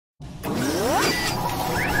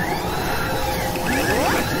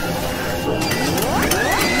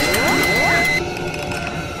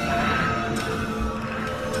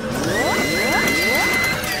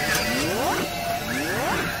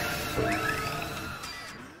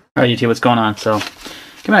Alright YouTube, what's going on? So,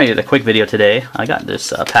 come out with a quick video today. I got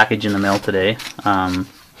this package in the mail today, along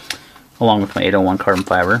with my 801 carbon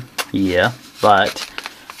fiber. Yeah, but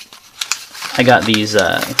I got these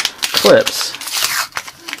clips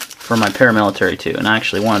for my paramilitary too, and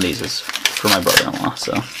actually one of these is for my brother-in-law.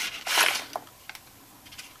 So,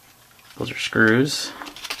 those are screws.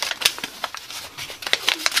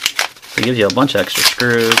 It gives you a bunch of extra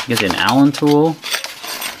screws. It gives you an Allen tool.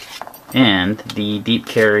 And the deep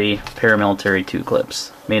carry paramilitary 2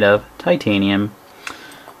 clips made of titanium.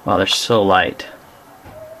 Wow, they're so light.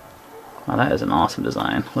 Wow, that is an awesome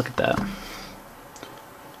design. Look at that.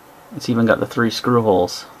 It's even got the 3 screw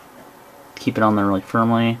holes. Keep it on there really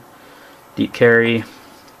firmly. Deep carry.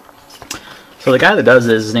 So the guy that does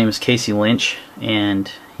this, his name is Casey Lynch,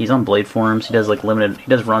 and he's on Blade Forums. He does like he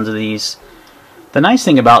does runs of these. The nice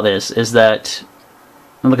thing about this is that,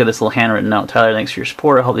 and look at this little handwritten note. Tyler, thanks for your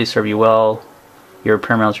support. I hope these serve you well. Your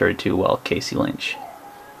paramilitary too well, Casey Lynch.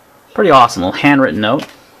 Pretty awesome little handwritten note.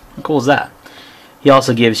 How cool is that? He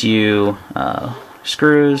also gives you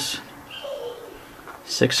screws,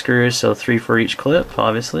 6 screws, so 3 for each clip,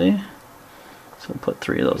 obviously. So we'll put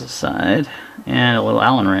 3 of those aside, and a little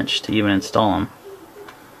Allen wrench to even install them,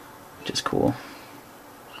 which is cool.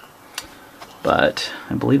 But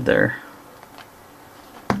I believe they're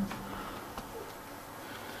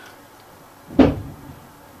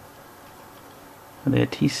Are they a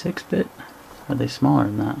T6 bit? Or are they smaller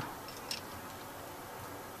than that?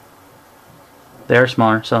 They are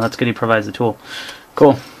smaller, so that's good. He provides the tool.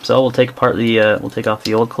 Cool. So we'll take apart the we'll take off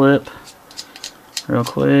the old clip real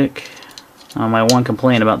quick. My one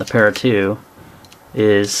complaint about the Para 2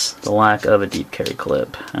 is the lack of a deep carry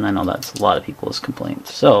clip, and I know that's a lot of people's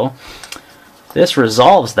complaints. So this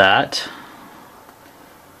resolves that,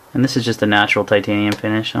 and this is just a natural titanium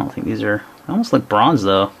finish. I don't think these are. They almost look bronze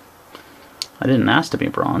though. I didn't ask to be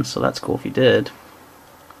bronze, so that's cool if you did.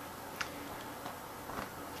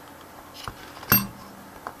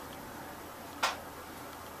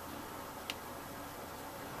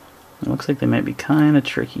 It looks like they might be kind of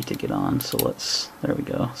tricky to get on, so there we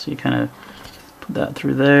go. So you kind of put that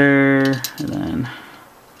through there, and then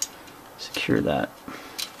secure that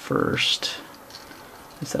first.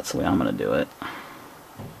 At least that's the way I'm going to do it.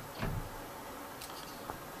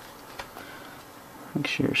 Make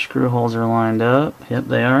sure your screw holes are lined up. Yep,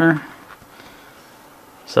 they are.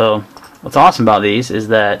 So, what's awesome about these is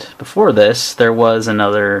that before this, there was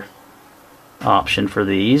another option for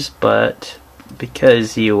these, but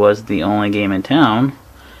because he was the only game in town,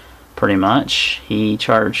 pretty much, he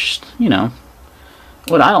charged, you know,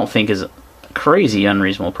 what I don't think is a crazy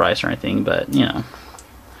unreasonable price or anything, but, you know,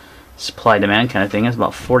 supply demand kind of thing. It's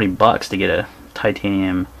about 40 bucks to get a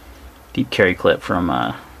titanium deep carry clip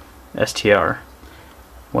from STR.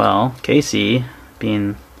 Well, Casey,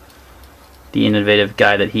 being the innovative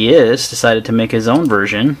guy that he is, decided to make his own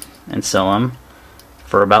version and sell them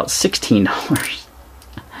for about $16.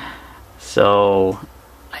 So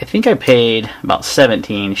I think I paid about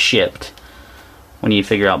 $17 shipped when you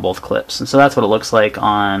figure out both clips. And so that's what it looks like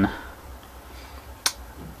on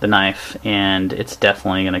the knife, and it's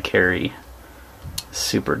definitely going to carry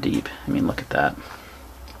super deep. I mean, look at that.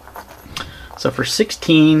 So for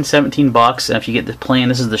 16, 17 bucks, and if you get the plain,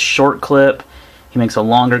 this is the short clip. He makes a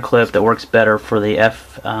longer clip that works better for the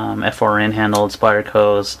FRN handled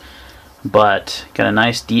Spydercos, but got a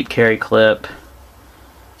nice deep carry clip.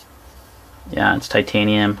 Yeah, it's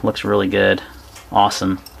titanium, looks really good.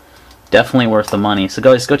 Awesome. Definitely worth the money. So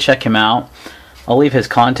guys, go check him out. I'll leave his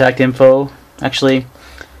contact info. Actually,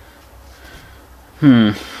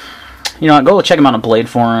 you know, go check him out on Blade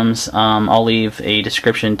Forums. I'll leave a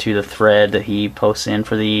description to the thread that he posts in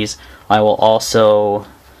for these. I will also,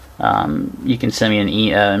 you can send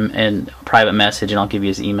me a private message and I'll give you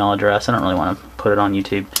his email address. I don't really want to put it on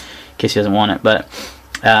YouTube in case he doesn't want it, but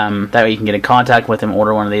that way you can get in contact with him,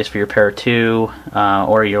 order one of these for your Para 2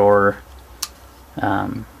 or your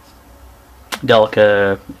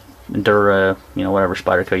Delica, Dura, you know, whatever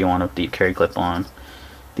Spyderco you want a deep carry clip on.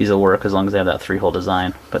 These will work as long as they have that 3-hole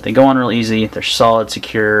design. But they go on real easy, they're solid,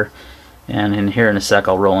 secure, and in here in a sec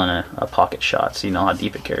I'll roll in a pocket shot so you know how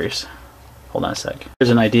deep it carries. Hold on a sec. Here's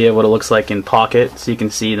an idea of what it looks like in pocket, so you can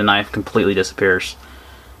see the knife completely disappears.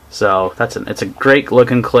 So it's a great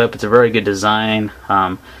looking clip, it's a very good design.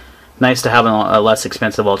 Nice to have a less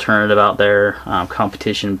expensive alternative out there.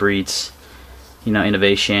 Competition breeds, you know,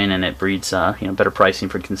 innovation, and it breeds you know, better pricing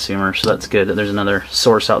for consumers. So that's good that there's another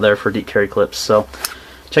source out there for deep carry clips. So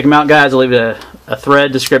check him out, guys. I'll leave a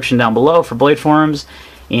thread description down below for Blade Forums,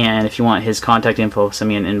 and if you want his contact info, send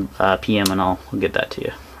me an PM and I'll get that to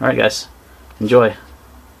you. Alright guys, enjoy.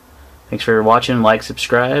 Thanks for watching, like,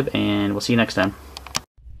 subscribe, and we'll see you next time.